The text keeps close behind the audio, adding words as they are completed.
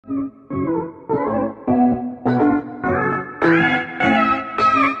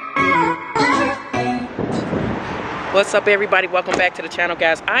What's up, everybody? Welcome back to the channel,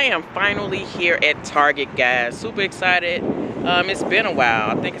 guys. I am finally here at Target, guys. Super excited. It's been a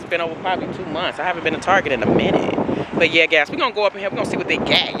while. I think it's been over probably 2 months. I haven't been to Target in a minute. But yeah, guys, we're gonna go up in here. We're gonna see what they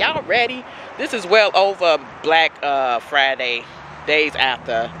got. Y'all ready? This is well over Black Friday, days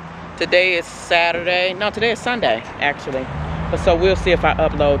after. Today is Saturday. No, today is Sunday, actually. But so we'll see if I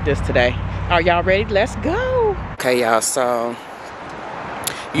upload this today. Are y'all ready? Let's go. Okay, y'all, so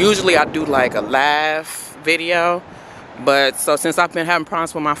usually I do like a live video. But so since I've been having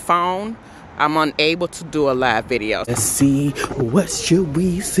problems with my phone, I'm unable to do a live video. Let's see, what should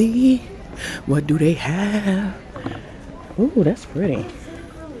we see? What do they have? Ooh, that's pretty.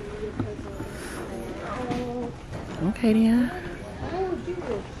 Okay, then.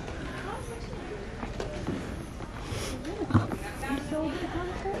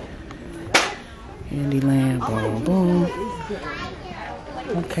 Candyland, boom, boom.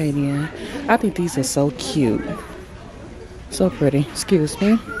 Okay, then. I think these are so cute. So pretty. Excuse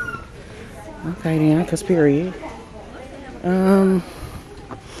me. Okay, then, cause period. On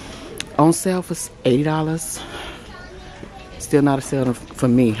sale for $80. Still not a sale for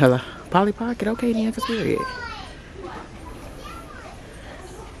me. Hello. Polly Pocket. Okay, then, cause period.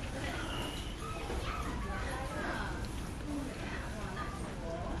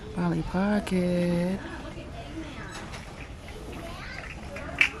 Polly Pocket.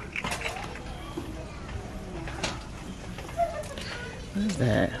 What is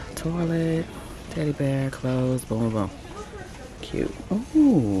that? Toilet, teddy bear, clothes, boom, boom. Cute.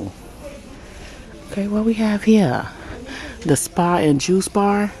 Ooh. Okay, what we have here? The spa and juice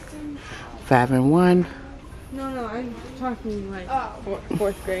bar. 5-in-1. No, I'm talking like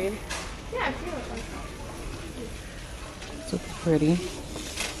fourth grade. Yeah, I feel it. Super pretty.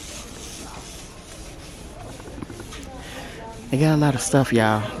 They got a lot of stuff,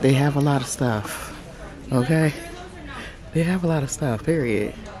 y'all. They have a lot of stuff. Okay? They have a lot of stuff,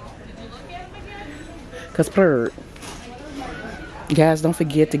 period. Cause guys, don't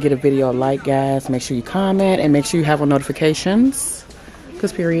forget to get a video a like, guys. Make sure you comment and make sure you have on notifications.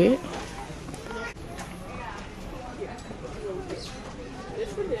 Cause period.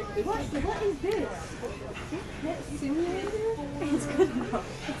 What is this? Simulator? It's good enough.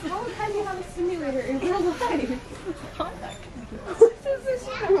 How can you have a simulator in real life? What does this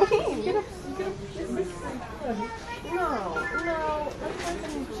mean?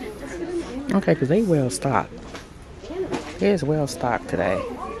 Okay, because they well stocked. It's well stocked today.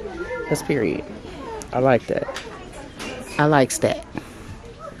 That's period. I like that. I likes that.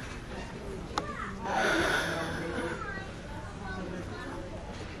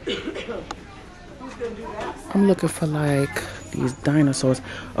 I'm looking for like these dinosaurs.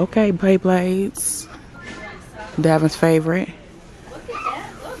 Okay, Beyblades. Davin's favorite.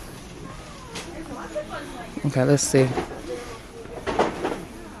 Okay, let's see.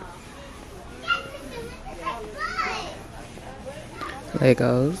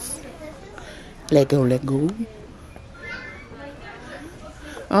 Legos. Lego.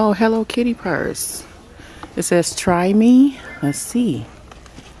 Oh, Hello Kitty purse. It says try me. Let's see.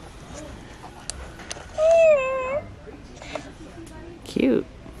 Cute.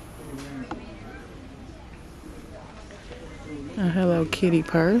 A Hello Kitty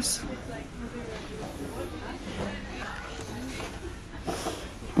purse.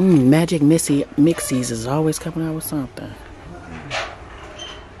 Magic Mixies is always coming out with something.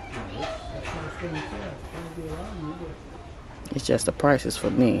 It's just the prices for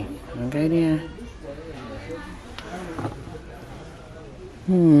me. Okay, then.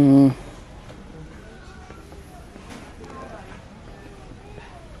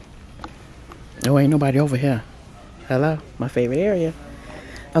 Oh, ain't nobody over here. Hello? My favorite area.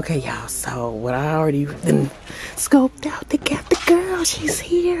 Okay, y'all. So, what I already been scoped out, they got the girl. She's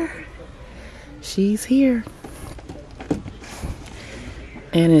here. She's here.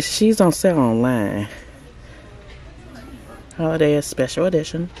 And she's on sale online. Holiday is special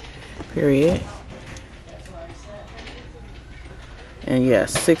edition. Period. And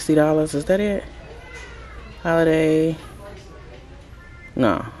yes, $60. Is that it? Holiday.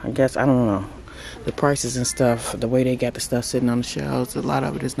 No, I guess, I don't know. The prices and stuff, the way they got the stuff sitting on the shelves, a lot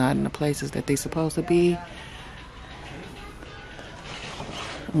of it is not in the places that they supposed to be.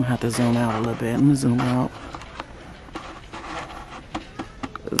 I'm gonna have to zoom out a little bit. I'm gonna zoom out.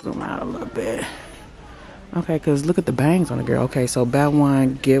 Zoom out a little bit. Okay, because look at the bangs on the girl. Okay, so buy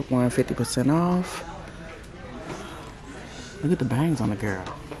one, get one, 50% off. Look at the bangs on the girl.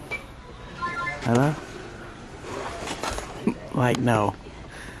 Hello? Like, no.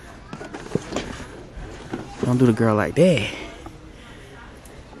 Don't do the girl like that.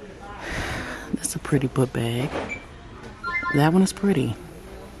 That's a pretty book bag. That one is pretty.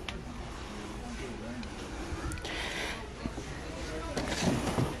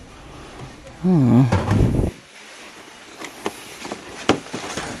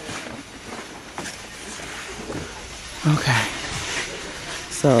 Okay.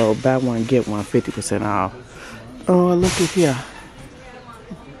 So buy one, get one, 50% off. Oh, look at here.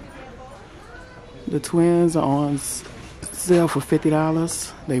 The twins are on sale for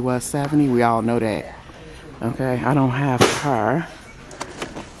 $50. They was $70. We all know that. Okay, I don't have her.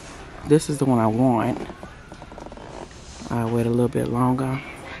 This is the one I want. I'll wait a little bit longer.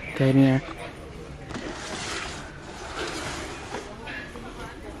 Okay, then.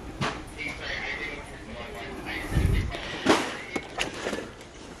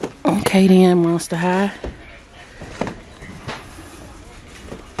 Okay, then, Monster High.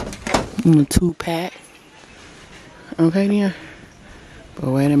 In a 2-pack. Okay, then. But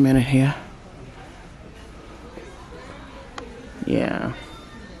wait a minute here. Yeah.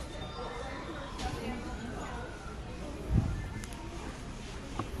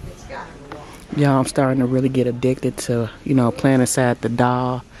 Yeah, I'm starting to really get addicted to, you know, playing inside the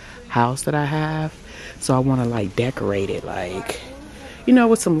doll house that I have. So I want to, like, decorate it, like, you know,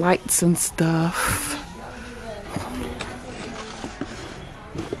 with some lights and stuff.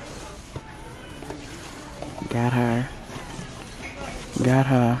 Got her. Got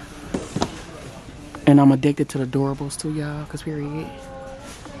her. And I'm addicted to the Adorables too, y'all, because period.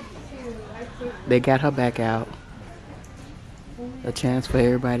 They got her back out. A chance for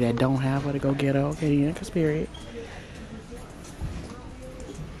everybody that don't have her to go get her. Okay, yeah, because period.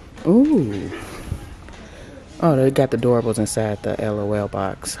 Ooh. Oh, they got the Adorables inside the LOL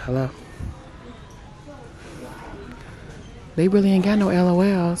box. Hello? They really ain't got no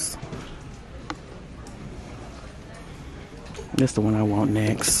LOLs. This the one I want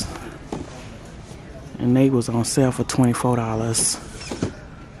next. And they was on sale for $24.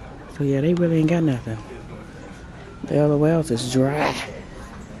 So yeah, they really ain't got nothing. The LOLs is dry.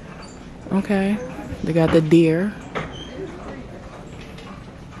 Okay. They got the deer.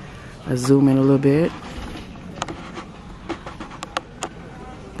 Let's zoom in a little bit.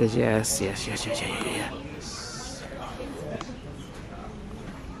 Cause yes.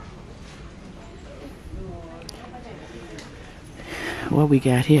 What we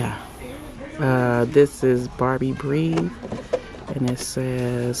got here? This is Barbie Breathe, and it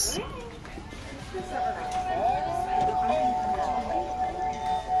says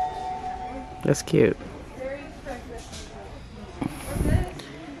that's cute.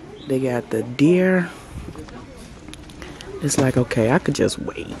 They got the deer. It's like, okay, I could just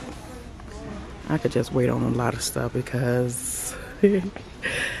wait. I could just wait on a lot of stuff because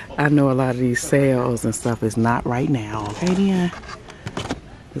I know a lot of these sales and stuff is not right now. Okay, then.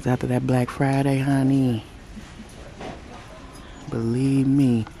 Because after that Black Friday, honey, believe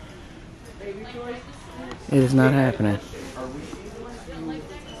me, it is not happening.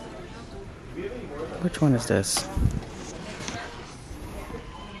 Which one is this?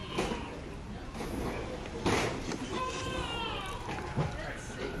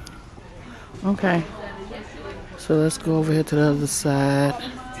 Okay. So let's go over here to the other side.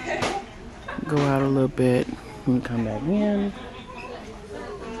 Go out a little bit and come back in.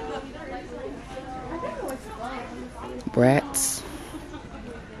 Brats.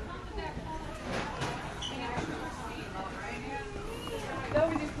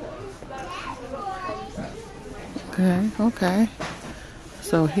 Okay.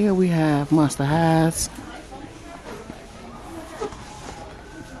 So here we have Monster Highs.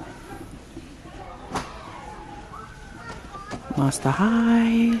 Monster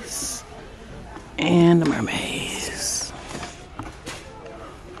Highs. And the mermaids.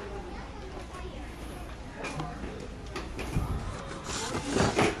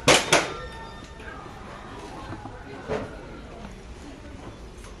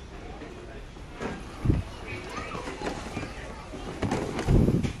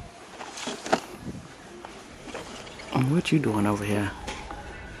 What you doing over here?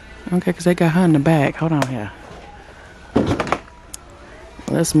 Okay, because they got her in the back. Hold on here.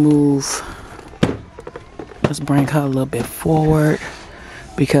 Let's move. Let's bring her a little bit forward.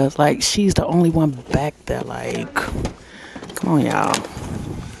 Because, like, she's the only one back there. Like, come on, y'all.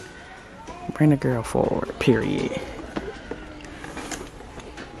 Bring the girl forward, period.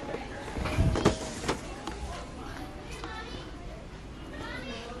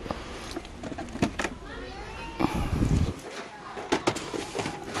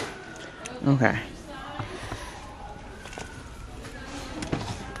 Okay.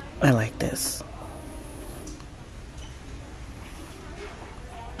 I like this.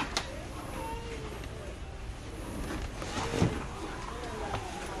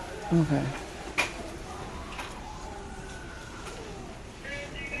 Okay.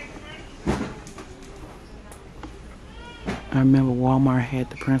 I remember Walmart had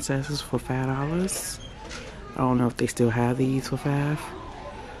the princesses for $5. I don't know if they still have these for $5.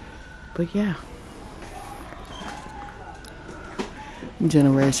 But yeah.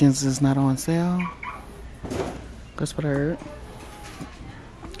 Generations is not on sale. That's what I heard.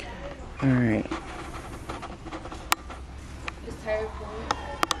 Alright.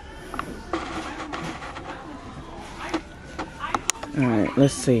 Alright,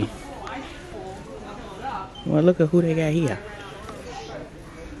 let's see. Well, look at who they got here.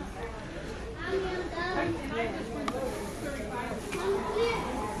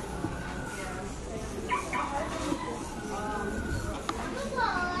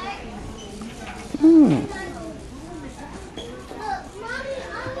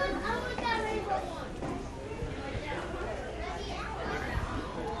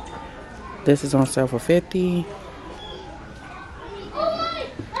 This is on sale for $50.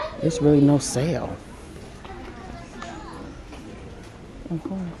 It's really no sale.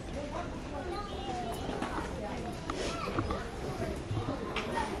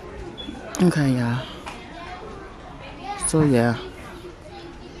 Okay, y'all. So yeah,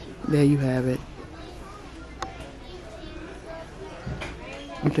 there you have it.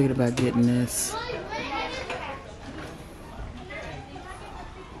 I'm thinking about getting this.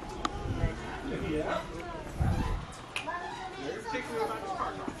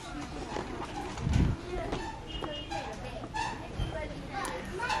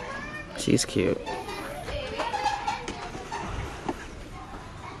 She's cute.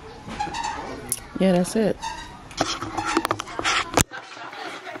 Yeah, that's it.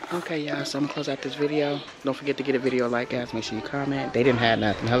 Okay, y'all, so I'm gonna close out this video. Don't forget to get a video like, guys. Make sure you comment. They didn't have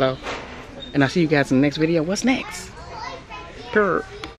nothing. Hello? And I'll see you guys in the next video. What's next? Grr.